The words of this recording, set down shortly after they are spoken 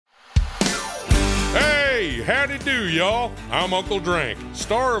howdy do, y'all. I'm Uncle Drank,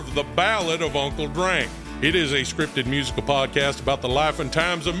 star of The Ballad of Uncle Drank. It is a scripted musical podcast about the life and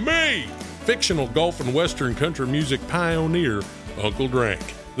times of me, fictional golf and western country music pioneer, Uncle Drank.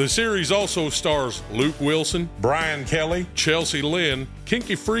 The series also stars Luke Wilson, Brian Kelly, Chelsea Lynn,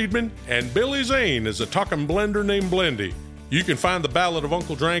 Kinky Friedman, and Billy Zane as a talking blender named Blendy. You can find The Ballad of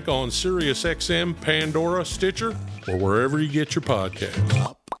Uncle Drank on SiriusXM, Pandora, Stitcher, or wherever you get your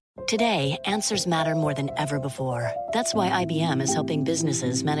podcasts. Today, answers matter more than ever before. That's why IBM is helping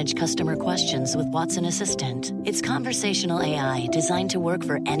businesses manage customer questions with Watson Assistant. It's conversational AI designed to work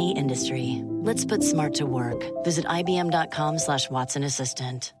for any industry. Let's put smart to work. Visit IBM.com/Watson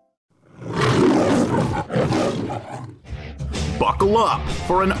Assistant. Buckle up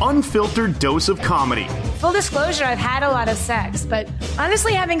for an unfiltered dose of comedy. Full disclosure, I've had a lot of sex, but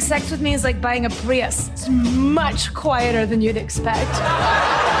honestly, having sex with me is like buying a Prius. It's much quieter than you'd expect.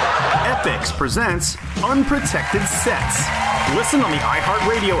 Epix presents Unprotected Sets. Listen on the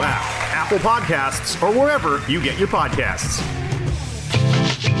iHeartRadio app, Apple Podcasts, or wherever you get your podcasts.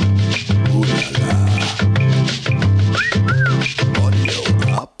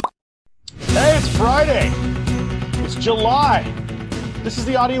 Hey, it's Friday. It's July. This is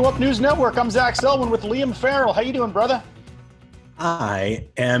the Audio Up News Network. I'm Zach Selwyn with Liam Farrell. How you doing, brother? I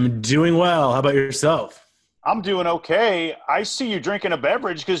am doing well. How about yourself? I'm doing okay. I see you drinking a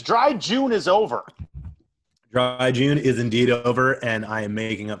beverage because dry June is over. Dry June is indeed over, and I am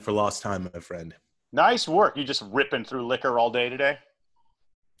making up for lost time, my friend. Nice work. You just ripping through liquor all day today?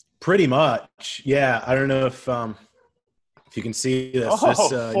 Pretty much. Yeah. I don't know if you can see this.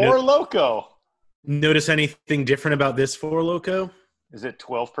 Four Loko. Notice anything different about this Four Loko? Is it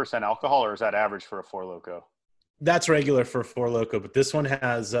 12% alcohol, or is that average for a Four Loko? That's regular for a Four Loko, but this one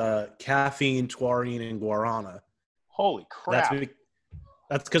has caffeine, taurine, and guarana. Holy crap.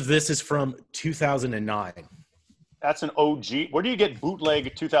 That's because this is from 2009. That's an OG. Where do you get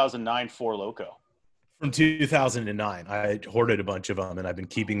bootleg 2009 Four Loko? From 2009. I hoarded a bunch of them, and I've been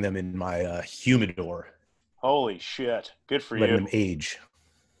keeping them in my humidor. Holy shit. Good for letting you. them age.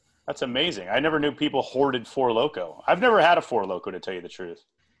 That's amazing. I never knew people hoarded Four Loko. I've never had a Four Loko, to tell you the truth.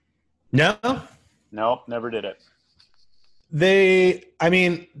 No? Nope, never did it. They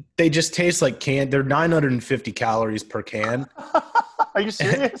just taste like they're 950 calories per can. Are you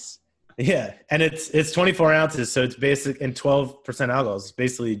serious? Yeah, and it's 24 ounces, so it's basic, and 12% alcohol. It's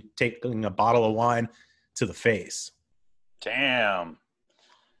basically taking a bottle of wine to the face. Damn.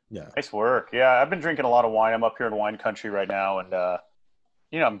 Yeah. Nice work. Yeah, I've been drinking a lot of wine. I'm up here in wine country right now, and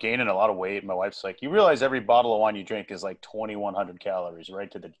I'm gaining a lot of weight. My wife's like, you realize every bottle of wine you drink is like 2,100 calories right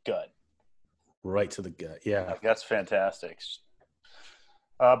to the gut. Right to the gut, yeah. Like, that's fantastic.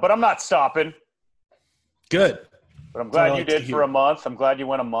 But I'm not stopping. Good. But I'm glad you did for a month. I'm glad you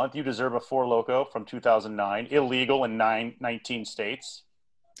went a month. You deserve a Four Loko from 2009. Illegal in 19 states.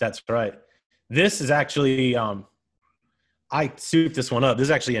 That's right. This is actually, I souped this one up. This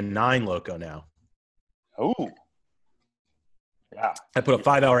is actually a 9 Loko now. Oh. Yeah. I put a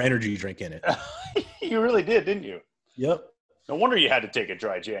 5-hour energy drink in it. You really did, didn't you? Yep. No wonder you had to take a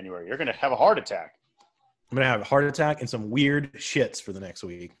dry January. You're going to have a heart attack. I'm going to have a heart attack and some weird shits for the next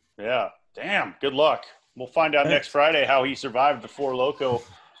week. Yeah. Damn. Good luck. We'll find out next Friday how he survived the Four Loko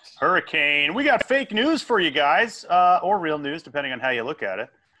hurricane. We got fake news for you guys, or real news, depending on how you look at it.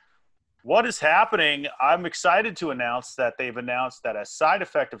 What is happening? I'm excited to announce that they've announced that a side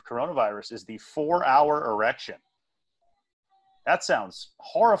effect of coronavirus is the 4-hour erection. That sounds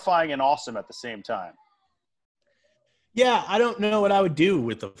horrifying and awesome at the same time. Yeah, I don't know what I would do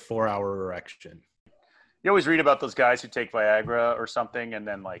with a 4-hour erection. You always read about those guys who take Viagra or something, and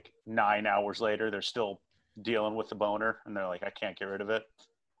then like 9 hours later, they're still dealing with the boner, and they're like, I can't get rid of it.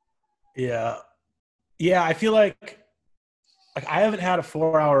 Yeah. Yeah, I feel like I haven't had a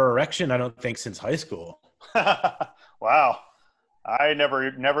 4-hour erection, I don't think, since high school. Wow. I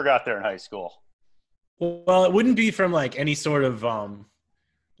never got there in high school. Well, it wouldn't be from like any sort of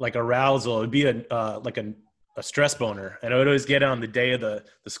like arousal. It would be a stress boner, and I would always get it on the day of the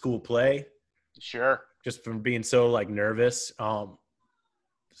school play. Sure. Just from being so like nervous. So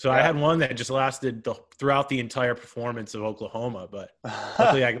yeah. I had one that just lasted throughout the entire performance of Oklahoma, but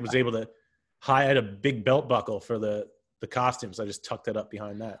luckily I was able to I had a big belt buckle for the costume, so I just tucked it up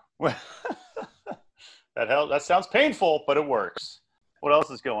behind that. That sounds painful, but it works. What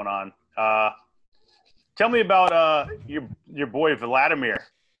else is going on? Tell me about your boy Vladimir.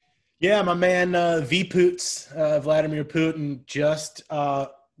 Yeah, my man Vladimir Putin just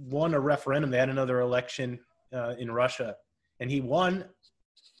won a referendum. They had another election in Russia, and he won,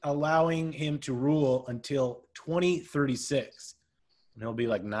 allowing him to rule until 2036. And he'll be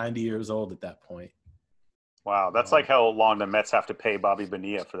like 90 years old at that point. Wow, that's like how long the Mets have to pay Bobby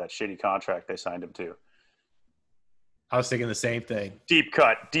Bonilla for that shitty contract they signed him to. I was thinking the same thing. Deep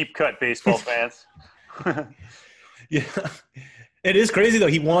cut baseball fans. Yeah. It is crazy, though.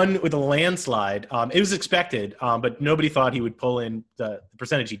 He won with a landslide. It was expected, but nobody thought he would pull in the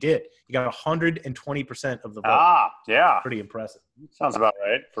percentage he did. He got 120% of the vote. Yeah. Pretty impressive. Sounds about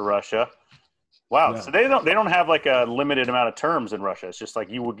right for Russia. Wow. Yeah. So they don't have like a limited amount of terms in Russia. It's just like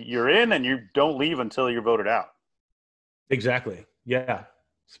you're in and you don't leave until you're voted out. Exactly. Yeah.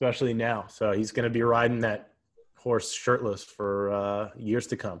 Especially now. So he's going to be riding that horse shirtless for years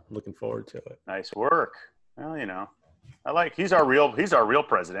to come. Looking forward to it. Nice work. Well, he's our real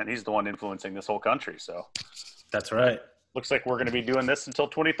president. He's the one influencing this whole country. So That's right. looks like we're going to be doing this until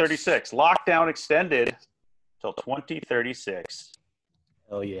 2036. Lockdown extended until 2036.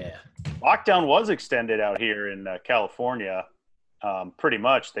 Oh, yeah. Lockdown was extended out here in California. Pretty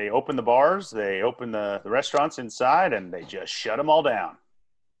much. They opened the bars, they opened the restaurants inside, and they just shut them all down.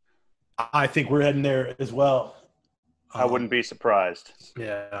 I think we're heading there as well. I wouldn't be surprised.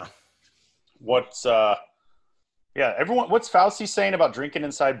 Yeah. What's Fauci saying about drinking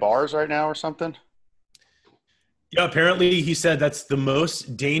inside bars right now or something? Yeah, apparently he said that's the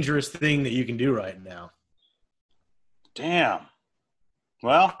most dangerous thing that you can do right now. Damn.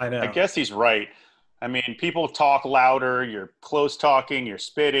 Well, I know. I guess he's right. I mean, people talk louder, you're close talking, you're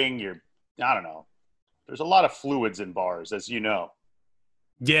spitting, I don't know. There's a lot of fluids in bars, as you know.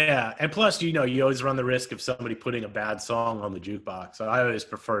 Yeah, and plus, you always run the risk of somebody putting a bad song on the jukebox. So I always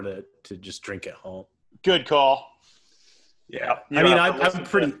prefer to just drink at home. Good call. Yeah. You I don't mean, have to I'm listen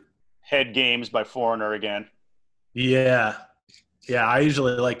pretty to Head Games by Foreigner again. Yeah. Yeah, I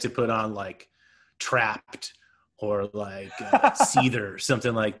usually like to put on like Trapped or like Seether,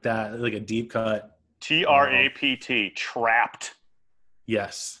 something like that, like a deep cut. TRAPT, Trapped.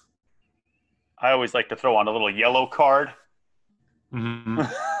 Yes. I always like to throw on a little yellow card. Mm-hmm.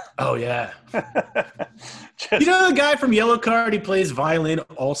 Oh, yeah. Just, The guy from Yellow Card, he plays violin,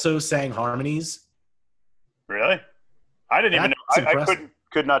 also sang harmonies. really? I didn't even know. That's I impressive.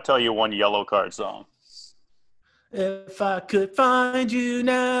 could not tell you one Yellow Card song. If I could find you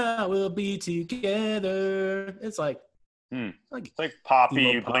now, we'll be together. It's like, It's like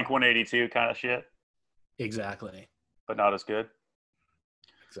poppy, Emo pop. Blink-182 kind of shit, exactly. but not as good.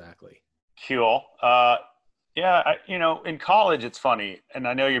 Exactly. Cool. Yeah, in college it's funny, and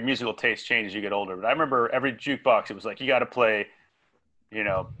I know your musical taste changes as you get older, but I remember every jukebox, it was like, you got to play,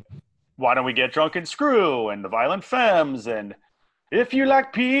 Why Don't We Get Drunk and Screw, and The Violent Femmes, and If You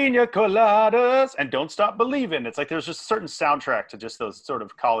Like Pina Coladas, and Don't Stop Believin'. It's like there's just a certain soundtrack to just those sort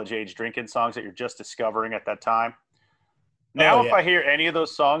of college-age drinking songs that you're just discovering at that time. Now, if I hear any of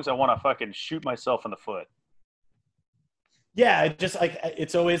those songs, I want to fucking shoot myself in the foot. Yeah,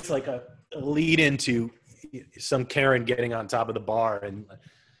 it's always like a lead into some Karen getting on top of the bar and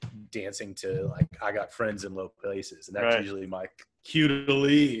dancing to like I Got Friends in Low Places, and that's usually my cue to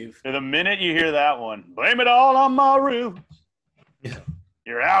leave. And the minute you hear that one, blame it all on my roots. Yeah.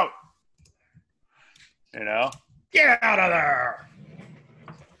 You're out. Get out of there.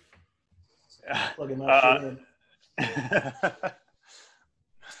 Plugging my shit in.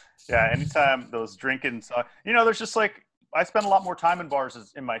 Yeah, anytime those drinking songs, there's just like, I spent a lot more time in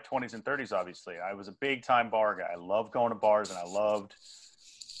bars in my 20s and 30s, obviously. I was a big time bar guy. I loved going to bars, and I loved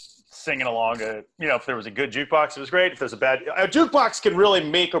singing along. If there was a good jukebox, it was great. If there's a jukebox can really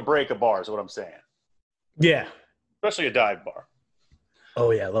make or break a bar, is what I'm saying. Yeah. Especially a dive bar.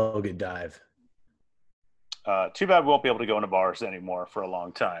 Oh, yeah, Logan Dive. Too bad we won't be able to go into bars anymore for a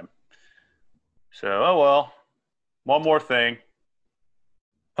long time. So, oh well. One more thing.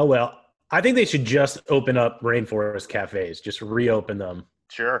 Oh, well. I think they should just open up rainforest cafes, just reopen them.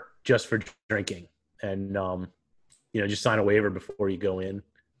 Sure. Just for drinking. And, just sign a waiver before you go in.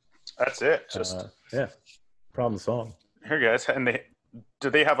 That's it. Problem solved. Here, guys. And do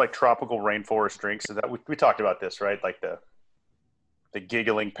they have like tropical rainforest drinks? Is that we talked about this, right? Like the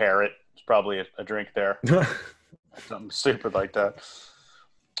giggling parrot is probably a drink there. Something stupid like that.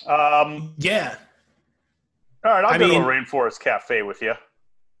 Yeah. All right, I'll go to a rainforest cafe with you.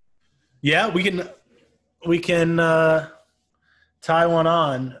 Yeah, we can tie one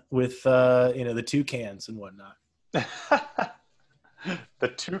on with the toucans and whatnot. The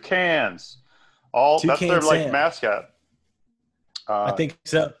toucans. Toucan That's their like Sam. mascot. I think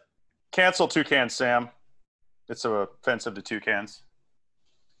so. Cancel Toucan Sam. It's offensive to toucans.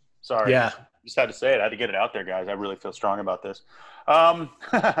 Sorry. Yeah. Just had to say it. I had to get it out there, guys. I really feel strong about this.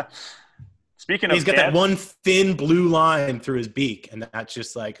 Speaking of he's got that one thin blue line through his beak, and that's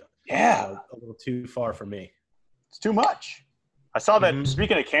just like a little too far for me. It's too much. I saw that,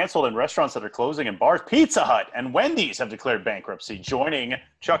 speaking of canceled and restaurants that are closing and bars, Pizza Hut and Wendy's have declared bankruptcy, joining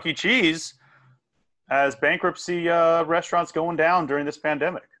Chuck E. Cheese as bankruptcy restaurants going down during this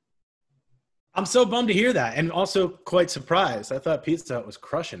pandemic. I'm so bummed to hear that, and also quite surprised. I thought Pizza Hut was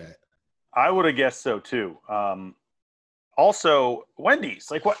crushing it. I would have guessed so too. Also,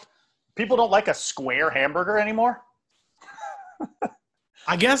 Wendy's, like what? People don't like a square hamburger anymore?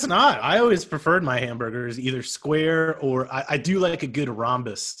 I guess not. I always preferred my hamburgers either square or I do like a good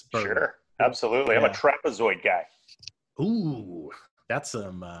rhombus burger. Sure, absolutely. I'm a trapezoid guy. Ooh, that's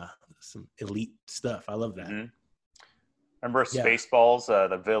some elite stuff. I love that. Mm-hmm. Remember Spaceballs?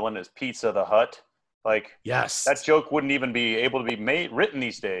 The villain is Pizza the Hut. Like, yes, that joke wouldn't even be able to be written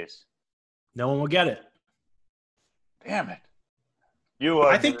these days. No one will get it. Damn it!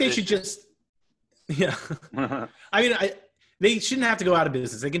 I think they should just. Yeah, I mean, they shouldn't have to go out of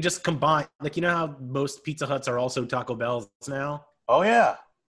business. They can just combine. Like, you know how most Pizza Huts are also Taco Bells now? Oh, yeah.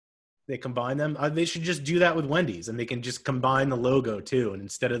 They combine them. They should just do that with Wendy's, and they can just combine the logo, too. And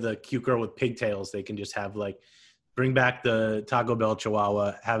instead of the cute girl with pigtails, they can just have, like, bring back the Taco Bell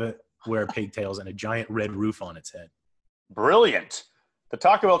Chihuahua, have it wear pigtails and a giant red roof on its head. Brilliant. The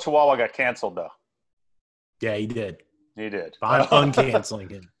Taco Bell Chihuahua got canceled, though. Yeah, he did. He did. I'm uncanceling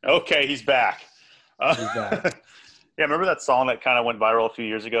him. Okay, he's back. He's back. Yeah, remember that song that kind of went viral a few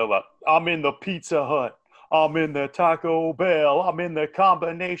years ago about, I'm in the Pizza Hut, I'm in the Taco Bell, I'm in the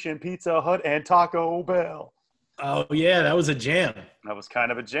combination Pizza Hut and Taco Bell. Oh, yeah, that was a jam. That was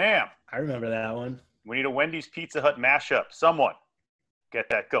kind of a jam. I remember that one. We need a Wendy's Pizza Hut mashup. Someone get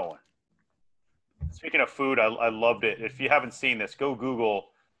that going. Speaking of food, I loved it. If you haven't seen this, go Google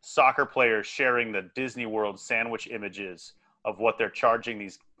soccer players sharing the Disney World sandwich images of what they're charging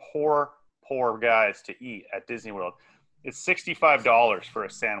these poor guys to eat at Disney World. It's $65 for a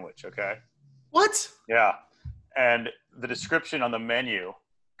sandwich, okay? What? Yeah. And the description on the menu,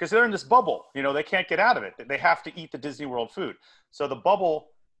 because they're in this bubble, you know, they can't get out of it. They have to eat the Disney World food. So the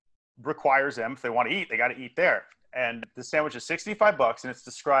bubble requires them, if they want to eat, they got to eat there. And the sandwich is $65, and it's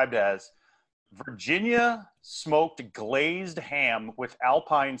described as Virginia smoked glazed ham with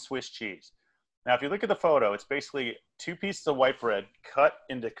Alpine Swiss cheese. Now, if you look at the photo, it's basically 2 pieces of white bread cut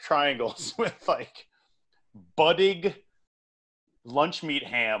into triangles with like budding lunch meat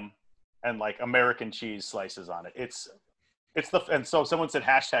ham and like American cheese slices on it. And so someone said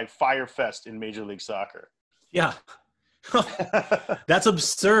 #FireFest in Major League Soccer. Yeah. That's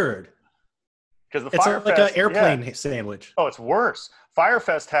absurd. Because the it's Firefest, like an airplane sandwich. Oh, it's worse.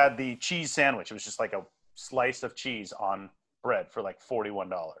 Firefest had the cheese sandwich. It was just like a slice of cheese on bread for like $41.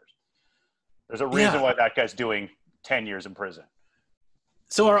 There's a reason why that guy's doing 10 years in prison.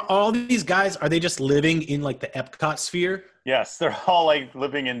 So are all these guys, are they just living in like the Epcot sphere? Yes, they're all like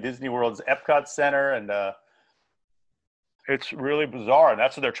living in Disney World's Epcot Center, and it's really bizarre. And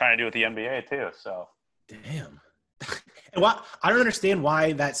that's what they're trying to do with the NBA too. So, damn. I don't understand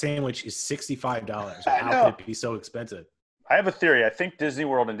why that sandwich is $65. How could it be so expensive? I have a theory. I think Disney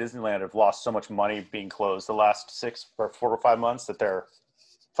World and Disneyland have lost so much money being closed the last 6 or 4 or 5 months that they're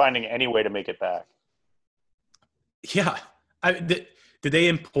finding any way to make it back. Yeah. Did they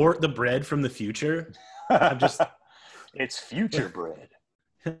import the bread from the future? It's future bread.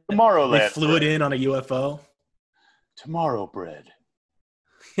 Tomorrowland. They flew it in on a UFO. Tomorrow bread.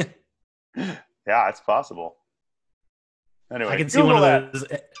 Yeah, it's possible. Anyway, I can see one of those.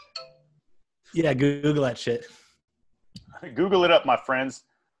 Yeah, Google that shit. Google it up, my friends.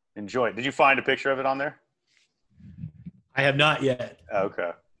 Enjoy it. Did you find a picture of it on there? I have not yet.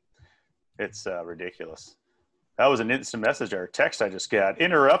 Okay. It's ridiculous. That was an instant message or text I just got.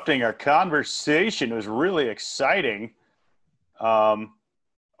 Interrupting our conversation. It was really exciting.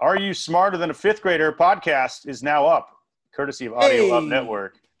 Are You Smarter Than a Fifth Grader podcast is now up, courtesy of Audio Up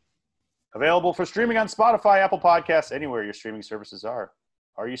Network. Available for streaming on Spotify, Apple Podcasts, anywhere your streaming services are.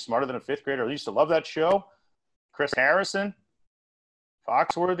 Are You Smarter Than a Fifth Grader? I used to love that show. Chris Harrison,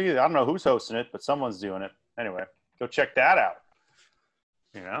 Foxworthy. I don't know who's hosting it, but someone's doing it. Anyway, go check that out.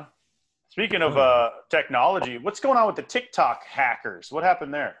 You know? Speaking of technology, what's going on with the TikTok hackers? What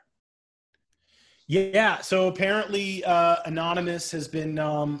happened there? Yeah, so apparently Anonymous has been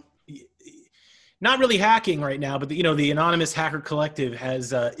not really hacking right now, but the Anonymous Hacker Collective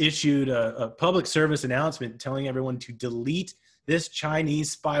has issued a public service announcement telling everyone to delete this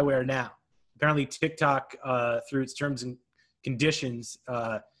Chinese spyware now. Apparently TikTok, through its terms and conditions,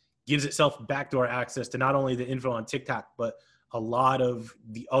 gives itself backdoor access to not only the info on TikTok, but a lot of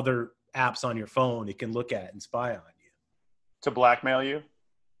the other apps on your phone it can look at and spy on you. To blackmail you?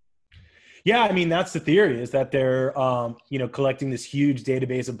 Yeah, I mean, that's the theory, is that they're, collecting this huge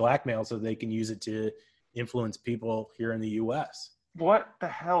database of blackmail so they can use it to influence people here in the U.S. What the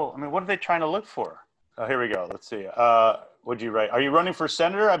hell? I mean, what are they trying to look for? Oh, here we go. Let's see. What'd you write? Are you running for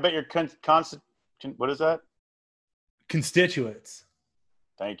senator? I bet you're what is that? Constituents.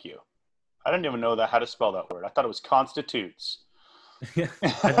 Thank you. I didn't even know how to spell that word. I thought it was constitutes. I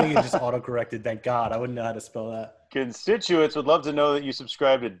think it just auto-corrected. Thank God. I wouldn't know how to spell that. Constituents would love to know that you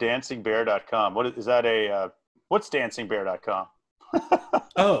subscribe to dancingbear.com. What's dancingbear.com?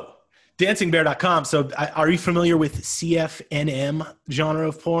 Oh, dancingbear.com. So are you familiar with CFNM genre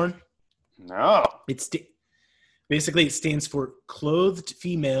of porn? No. Basically, it stands for clothed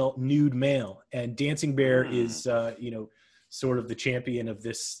female, nude male. And Dancing Bear is, sort of the champion of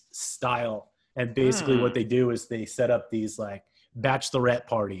this style. And basically what they do is they set up these like bachelorette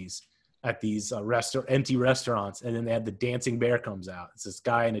parties at these empty restaurants. And then they have the Dancing Bear comes out. It's this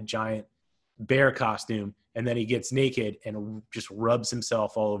guy in a giant bear costume. And then he gets naked and just rubs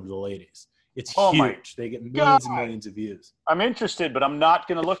himself all over the ladies. It's huge. They get millions and millions of views. I'm interested, but I'm not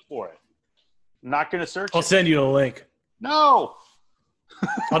going to look for it. I'm not going to search I'll send you a link. No.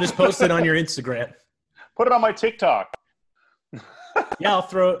 I'll just post it on your Instagram. Put it on my TikTok. Yeah, I'll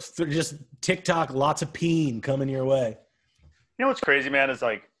throw just TikTok, lots of peen coming your way. You know what's crazy, man, is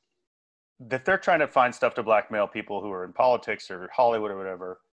like that they're trying to find stuff to blackmail people who are in politics or Hollywood or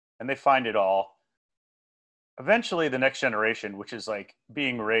whatever, and they find it all. Eventually, the next generation, which is like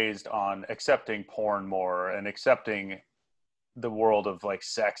being raised on accepting porn more and accepting the world of like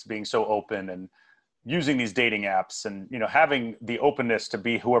sex being so open and using these dating apps and, having the openness to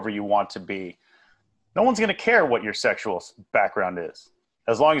be whoever you want to be. No one's going to care what your sexual background is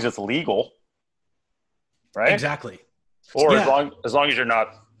as long as it's legal. Right? Exactly. Or as long as you're not,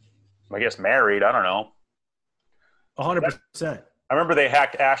 I guess, married. I don't know. 100%. I remember they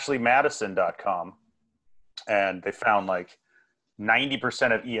hacked AshleyMadison.com and they found like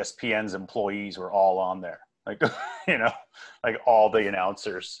 90% of ESPN's employees were all on there. Like, like all the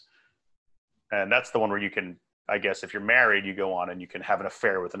announcers. And that's the one where you can, I guess, if you're married, you go on and you can have an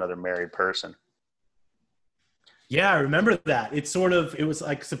affair with another married person. Yeah, I remember that. It was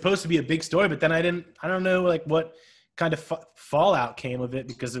like supposed to be a big story, but then I don't know like what kind of fallout came of it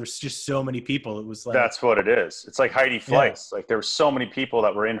because there was just so many people. It was like, that's what it is. It's like Heidi Fleiss. Yeah. Like there were so many people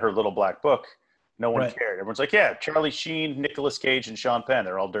that were in her little black book. No one cared. Everyone's like, yeah, Charlie Sheen, Nicolas Cage, and Sean Penn.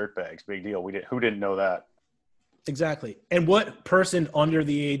 They're all dirtbags. Big deal. Who didn't know that? Exactly. And what person under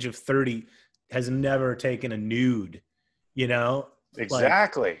the age of 30 has never taken a nude,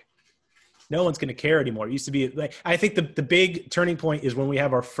 Exactly. Like, no one's going to care anymore. It used to be like, I think the big turning point is when we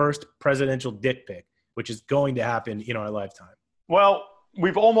have our first presidential dick pic, which is going to happen in our lifetime. Well,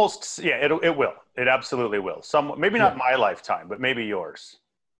 we've almost, it will. It absolutely will. Maybe not my lifetime, but maybe yours.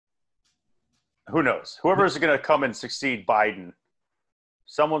 Who knows? Whoever's going to come and succeed Biden,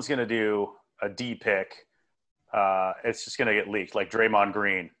 someone's going to do a D pic. It's just going to get leaked, like Draymond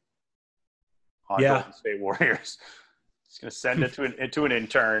Green on Golden State Warriors. It's going to send it to an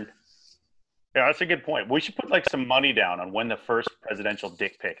intern. Yeah, that's a good point. We should put like some money down on when the first presidential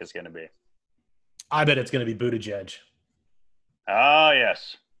dick pic is going to be. I bet it's going to be Buttigieg. Ah,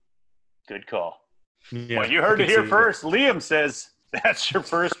 yes. Good call. Yeah, well, you heard it here first. Liam says that's your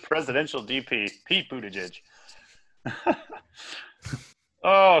first presidential DP, Pete Buttigieg.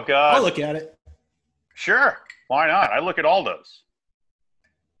 Oh, God. I'll look at it. Sure. Why not? I look at all those.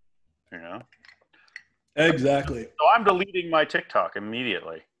 Exactly. So I'm deleting my TikTok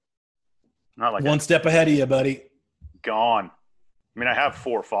immediately. Not like one step ahead of you, buddy. Gone. I mean, I have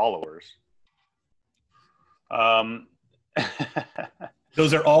 4 followers.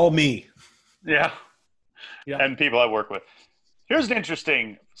 Those are all me. Yeah. And people I work with. Here's an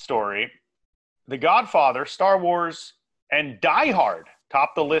interesting story. The Godfather, Star Wars, and Die Hard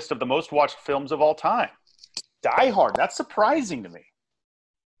top the list of the most watched films of all time. Die Hard. That's surprising to me.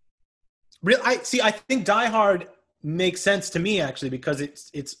 I think Die Hard makes sense to me actually because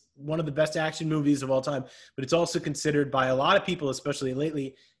it's one of the best action movies of all time, but it's also considered by a lot of people, especially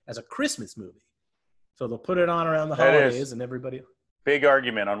lately, as a Christmas movie. So they'll put it on around the holidays and everybody. Big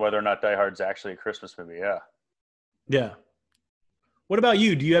argument on whether or not Die Hard's actually a Christmas movie. Yeah. Yeah. What about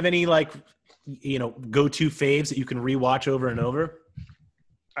you? Do you have any go-to faves that you can rewatch over and over?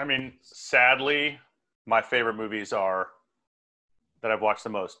 I mean, sadly, my favorite movies are that I've watched the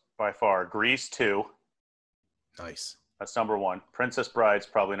most by far. Grease 2. Nice. That's number 1. Princess Bride's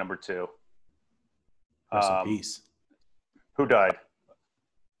probably number 2. Rest in peace. Who died?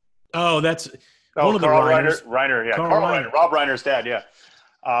 Oh, that's one of Carl the Reiner. Yeah, Carl Reiner. Rob Reiner's dad. Yeah.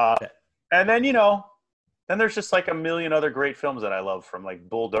 And then then there's just like a million other great films that I love, from like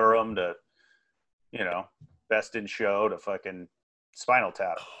Bull Durham to Best in Show to fucking Spinal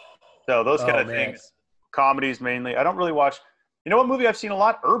Tap. So those kind of things. comedies mainly. I don't really watch. You know what movie I've seen a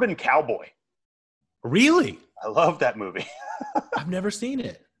lot? Urban Cowboy. Really? I love that movie. I've never seen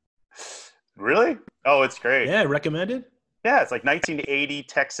it. Really? Oh, it's great. Yeah, recommended? Yeah, it's like 1980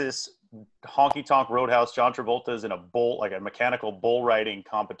 Texas honky tonk roadhouse. John Travolta's in a mechanical bull riding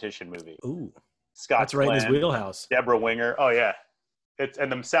competition movie. Ooh, Scott that's right in his Glenn, wheelhouse. Deborah Winger. Oh yeah,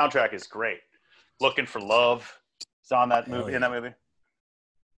 and the soundtrack is great. Looking for Love is on that movie. yeah. In that movie.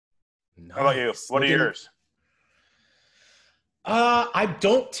 Nice. How about you? What are yours? I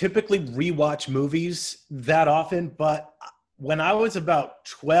don't typically rewatch movies that often, but when I was about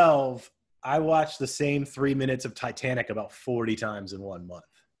 12, I watched the same 3 minutes of Titanic about 40 times in 1 month.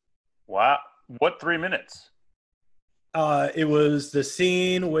 Wow. What 3 minutes? It was the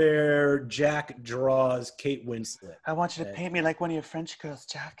scene where Jack draws Kate Winslet. I want you to paint me like one of your French girls,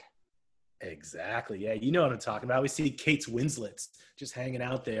 Jack. Exactly. Yeah, you know what I'm talking about. We see Kate's Winslets just hanging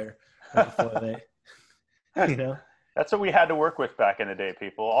out there right before they, you know. That's what we had to work with back in the day,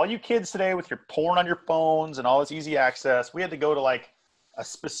 people. All you kids today with your porn on your phones and all this easy access, we had to go to like a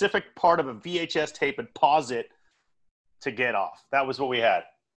specific part of a VHS tape and pause it to get off. That was what we had.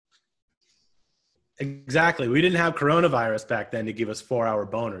 Exactly. We didn't have coronavirus back then to give us 4-hour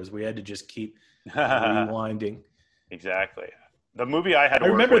boners. We had to just keep rewinding. Exactly. The movie I had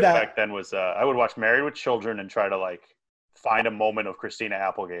to work with back then was I would watch Married with Children and try to like find a moment of Christina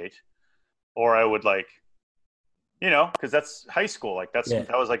Applegate, or I would like, you know, because that's high school. Like that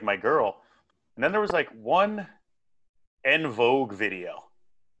was like my girl. And then there was like one En Vogue video.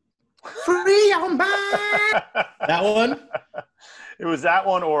 Free on by that one. It was that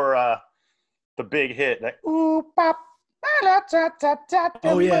one or the big hit. Like, ooh, pop,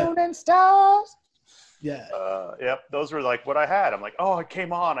 oh yeah, moon and stars. Yeah. Yep. Those were like what I had. I'm like, oh, it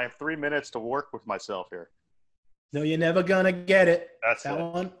came on. I have 3 minutes to work with myself here. No, you're never gonna get it. That's that it.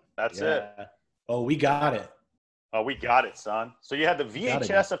 one. That's it. Oh, we got it. Oh, we got it, son. So you had the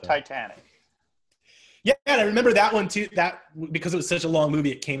VHS of Titanic. Yeah, and I remember that one too. That because it was such a long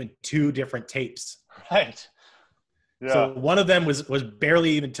movie, it came in 2 different tapes. Right. Yeah. So one of them was barely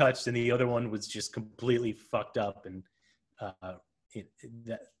even touched, and the other one was just completely fucked up. And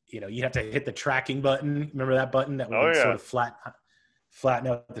you have to hit the tracking button. Remember that button that would sort of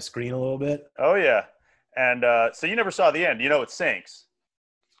flatten out the screen a little bit? Oh yeah. And so you never saw the end. You know it sinks.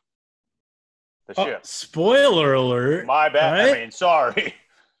 The ship. Spoiler alert. My bad. Right? I mean, sorry.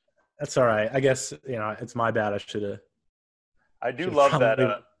 That's all right. I guess, it's my bad. I should have. I do love that.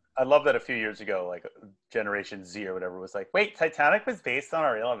 I love that a few years ago, like Generation Z or whatever was like, wait, Titanic was based on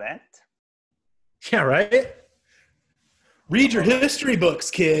a real event? Yeah, right? Read your history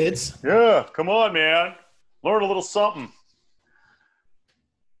books, kids. Yeah, come on, man. Learn a little something.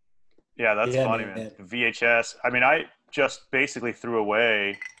 Yeah, that's funny, man. VHS. I mean, I just basically threw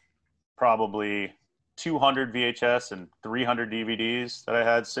away probably 200 VHS and 300 DVDs that I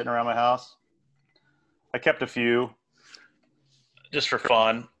had sitting around my house. I kept a few just for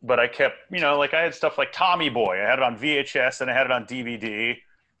fun, but I kept, like I had stuff like Tommy Boy. I had it on VHS and I had it on DVD.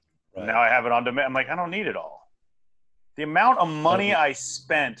 Right. Now I have it on demand. I'm like, I don't need it all. The amount of money I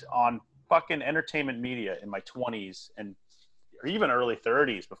spent on fucking entertainment media in my 20s and or even early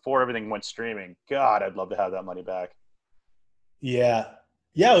 30s before everything went streaming. God, I'd love to have that money back. Yeah.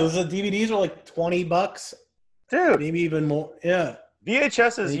 Yeah, those DVDs were like $20. Dude. Maybe even more. Yeah.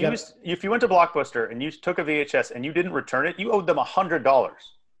 VHSs, if you went to Blockbuster and you took a VHS and you didn't return it, you owed them $100.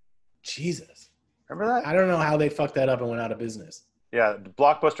 Jesus. Remember that? I don't know how they fucked that up and went out of business. Yeah,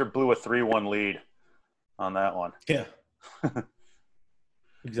 Blockbuster blew a 3-1 lead on that one. Yeah.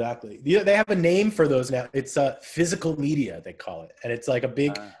 Exactly. They have a name for those now. It's physical media, they call it. And it's like a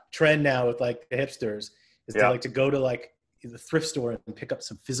big trend now with like the hipsters is to like to go to like the thrift store and pick up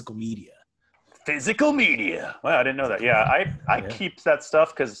some physical media. Physical media. Well, I didn't know that. Yeah, I keep that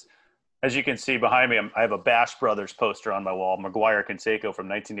stuff because, as you can see behind me, I have a Bash Brothers poster on my wall, Maguire Canseco from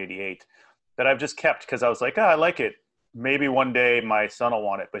 1988, that I've just kept because I was like, I like it. Maybe one day my son will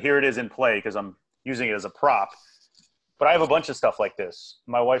want it. But here it is in play because I'm using it as a prop. But I have a bunch of stuff like this.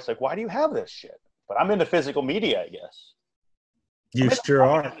 My wife's like, why do you have this shit? But I'm into physical media, I guess. You sure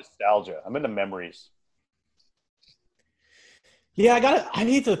are. I'm into nostalgia. I'm into memories. Yeah, I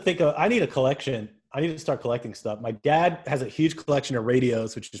need a collection. I need to start collecting stuff. My dad has a huge collection of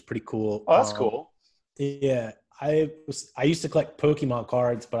radios, which is pretty cool. Oh, that's cool. Yeah. I used to collect Pokemon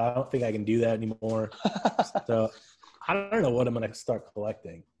cards, but I don't think I can do that anymore. So I don't know what I'm going to start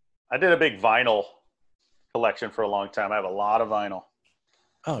collecting. I did a big vinyl collection for a long time. I have a lot of vinyl.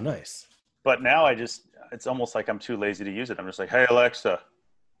 Oh, nice. But now it's almost like I'm too lazy to use it. I'm just like, hey, Alexa,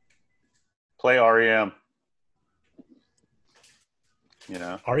 play REM.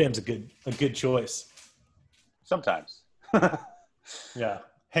 REM's a good choice. Sometimes. Yeah.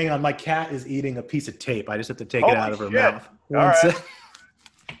 Hang on, my cat is eating a piece of tape. I just have to take Holy it out of her shit. mouth. All One right.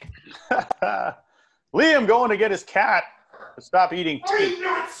 sec. Liam going to get his cat to stop eating tape.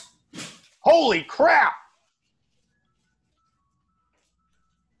 Holy crap!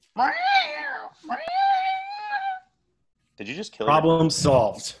 Did you just kill your- Problem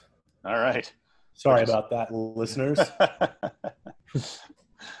solved. All right. Sorry about that, listeners.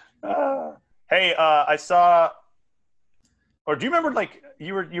 Hey, I saw. Or do you remember, like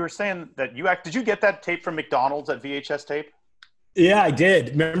you were saying that did you get that tape from McDonald's, that VHS tape? Yeah, I did.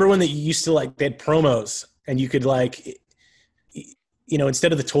 Remember when they used to they had promos and you could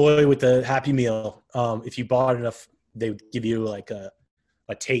instead of the toy with the Happy Meal, if you bought enough, they would give you like a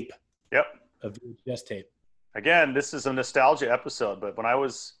tape. Yep. A VHS tape. Again, this is a nostalgia episode, but when I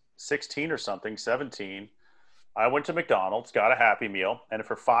was 16 or something, 17, I went to McDonald's, got a Happy Meal, and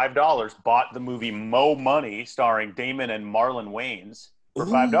for $5 bought the movie Mo Money starring Damon and Marlon Wayans for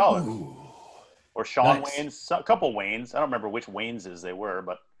 $5. Ooh. Or Sean Nice. Wayans, a couple Wayans. I don't remember which Wayneses they were,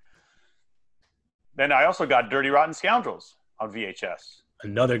 but then I also got Dirty Rotten Scoundrels on VHS.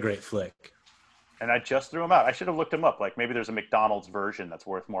 Another great flick. And I just threw them out. I should have looked them up. Like maybe there's a McDonald's version that's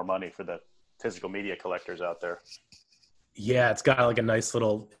worth more money for the physical media collectors out there. Yeah, it's got like a nice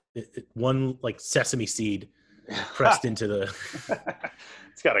little one like sesame seed pressed into the.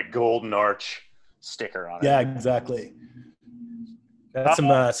 It's got a golden arch sticker on it. Yeah, exactly. That's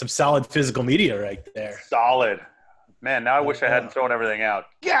some solid physical media right there. Solid. Man, now I wish I hadn't thrown everything out.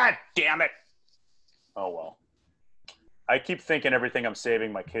 God damn it. Oh, well. I keep thinking everything I'm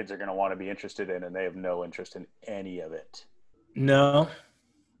saving my kids are going to want to be interested in, and they have no interest in any of it. No,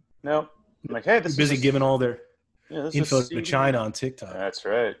 Nope. I'm like, hey, this they're busy is giving all their this info is to China on TikTok. That's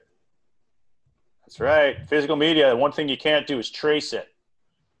right. That's right. Physical media, one thing you can't do is trace it.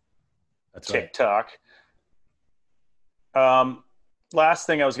 That's right. TikTok. Last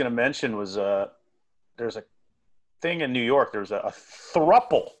thing I was going to mention was there's a thing in New York. There's a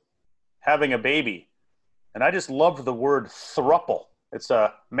throuple having a baby. And I just loved the word throuple. It's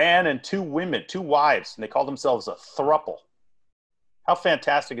a man and two women, two wives, and they call themselves a throuple. How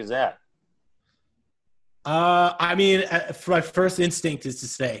fantastic is that? I mean, my first instinct is to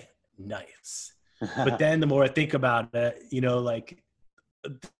say nice, but then the more I think about it, like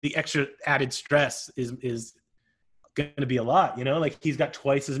the extra added stress is going to be a lot. Like he's got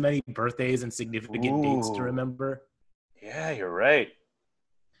twice as many birthdays and significant dates to remember. Yeah, you're right.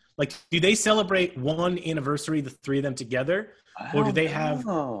 Like, do they celebrate one anniversary, the three of them together, or do they have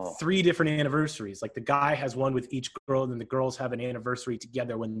three different anniversaries? Like the guy has one with each girl, and then the girls have an anniversary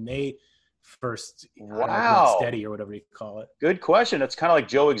together when they first got steady or whatever you call it. Good question. It's kind of like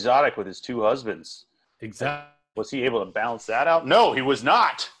Joe Exotic with his two husbands. Exactly. Was he able to balance that out? No, he was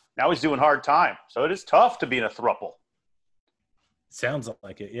not. Now he's doing hard time. So it is tough to be in a throuple. Sounds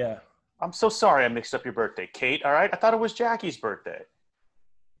like it, yeah. I'm so sorry I mixed up your birthday, Kate. All right? I thought it was Jackie's birthday.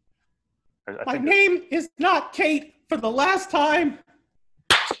 My name is not Kate for the last time.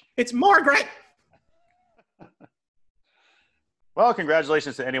 It's Margaret. Well,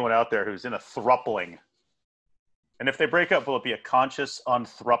 congratulations to anyone out there who's in a throupling. And if they break up, will it be a conscious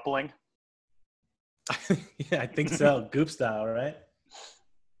unthrupling? Yeah, I think so. Goop style, right?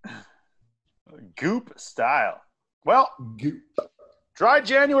 Goop style. Well, Goop. dry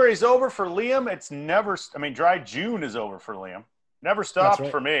January is over for Liam. Dry June is over for Liam. Never stopped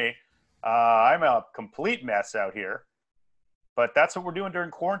for me. I'm a complete mess out here. But that's what we're doing during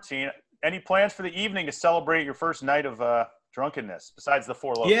quarantine. Any plans for the evening to celebrate your first night of drunkenness besides the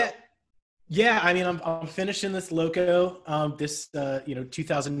Four Loko? Yeah. I mean, I'm finishing this Loco, this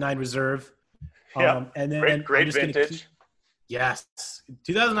 2009 Reserve. Yeah, and then great vintage. Yes,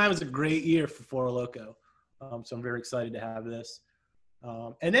 2009 was a great year for Four Loko. So I'm very excited to have this.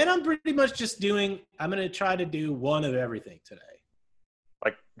 And then I'm pretty much just I'm going to try to do one of everything today.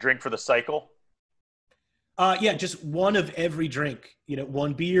 Like drink for the cycle? Yeah, just one of every drink.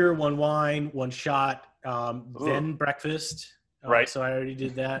 One beer, one wine, one shot, then breakfast. Right. So I already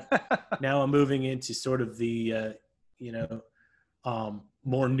did that. Now I'm moving into sort of the,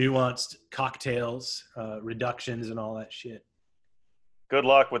 more nuanced cocktails, reductions, and all that shit. Good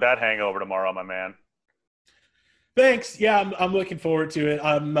luck with that hangover tomorrow, my man. Thanks. Yeah, I'm looking forward to it.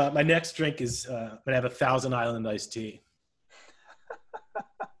 My next drink is I'm going to have a Thousand Island iced tea.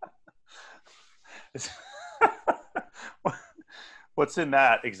 What's in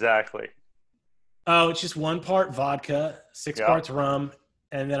that exactly? Oh, it's just 1 part vodka, 6 parts rum,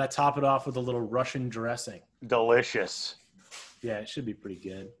 and then I top it off with a little Russian dressing. Delicious. Yeah, it should be pretty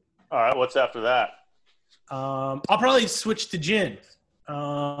good. All right, what's after that? I'll probably switch to gin.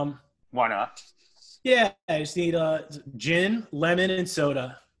 Why not? Yeah, I just need gin, lemon, and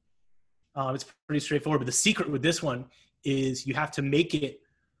soda. It's pretty straightforward. But the secret with this one is you have to make it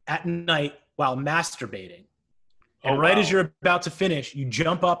at night while masturbating. And right as you're about to finish, you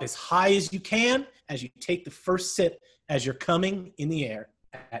jump up as high as you can as you take the first sip as you're coming in the air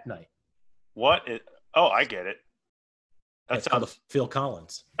at night. I get it. That's called the Phil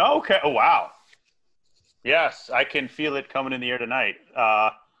Collins. Oh, okay. Oh, wow. Yes, I can feel it coming in the air tonight.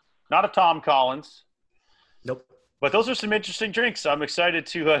 Not a Tom Collins. Nope. But those are some interesting drinks. I'm excited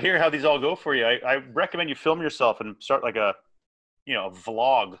to hear how these all go for you. I recommend you film yourself and start like a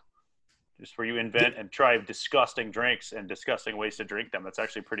vlog, just where you invent and try disgusting drinks and disgusting ways to drink them. That's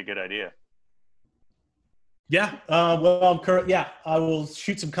actually a pretty good idea. Yeah. I will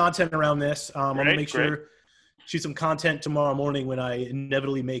shoot some content around this. I'm going to make sure shoot some content tomorrow morning when I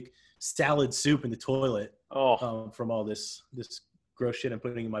inevitably make salad soup in the toilet from all this gross shit I'm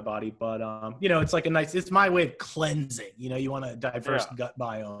putting in my body. But, it's like it's my way of cleansing. You want a diverse gut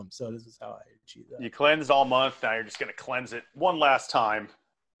biome. So this is how I achieve that. You cleansed all month. Now you're just going to cleanse it one last time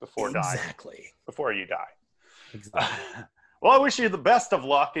before dying. Exactly. Before you die. Exactly. Well, I wish you the best of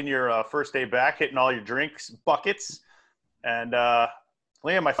luck in your first day back, hitting all your drinks buckets. And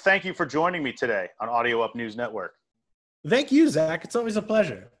Liam, I thank you for joining me today on Audio Up News Network. Thank you, Zach. It's always a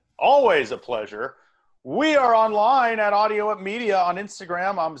pleasure. Always a pleasure. We are online at Audio Up Media on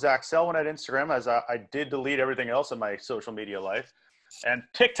Instagram. I'm Zach Selwyn at Instagram, as I did delete everything else in my social media life. And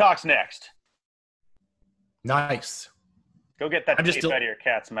TikTok's next. Nice. Go get that tape out of your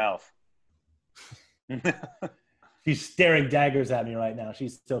cat's mouth. She's staring daggers at me right now.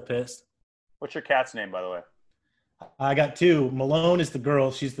 She's still pissed. What's your cat's name, by the way? I got two. Malone is the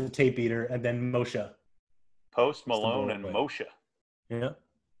girl. She's the tape eater. And then Moshe. Post Malone and Moshe. Yeah.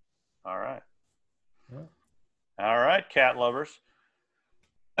 All right. Yeah. All right, cat lovers.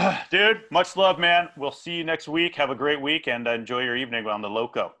 Dude, much love, man. We'll see you next week. Have a great week and enjoy your evening on the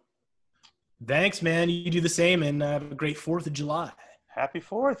Loco. Thanks, man. You do the same and have a great 4th of July. Happy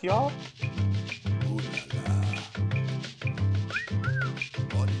 4th, y'all.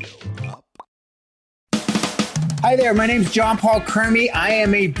 Hi there, my name's John Paul Kermy. I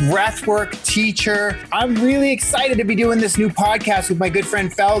am a breathwork teacher. I'm really excited to be doing this new podcast with my good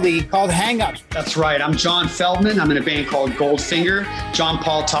friend Feldy called Hang Ups. That's right. I'm John Feldman. I'm in a band called Goldfinger. John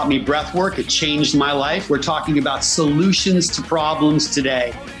Paul taught me breathwork. It changed my life. We're talking about solutions to problems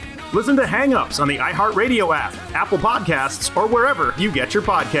today. Listen to Hang Ups on the iHeartRadio app, Apple Podcasts, or wherever you get your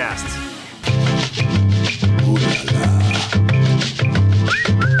podcasts.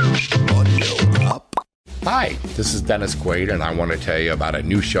 Hi, this is Dennis Quaid, and I want to tell you about a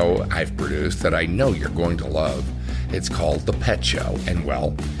new show I've produced that I know you're going to love. It's called The Pet Show, and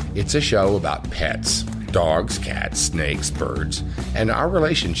well, it's a show about pets. Dogs, cats, snakes, birds, and our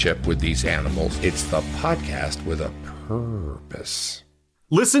relationship with these animals. It's the podcast with a purpose.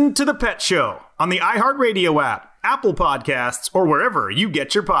 Listen to The Pet Show on the iHeartRadio app, Apple Podcasts, or wherever you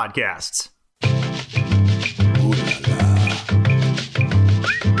get your podcasts.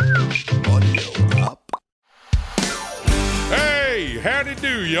 Hey, howdy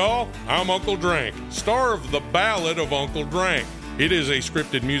do, y'all. I'm Uncle Drank, star of The Ballad of Uncle Drank. It is a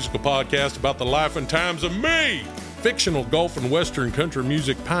scripted musical podcast about the life and times of me, fictional golf and western country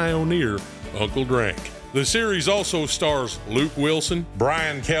music pioneer, Uncle Drank. The series also stars Luke Wilson,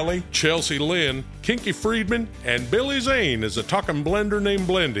 Brian Kelly, Chelsea Lynn, Kinky Friedman, and Billy Zane as a talking blender named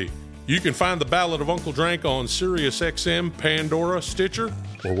Blendy. You can find The Ballad of Uncle Drank on SiriusXM, Pandora, Stitcher,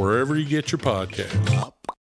 or wherever you get your podcasts.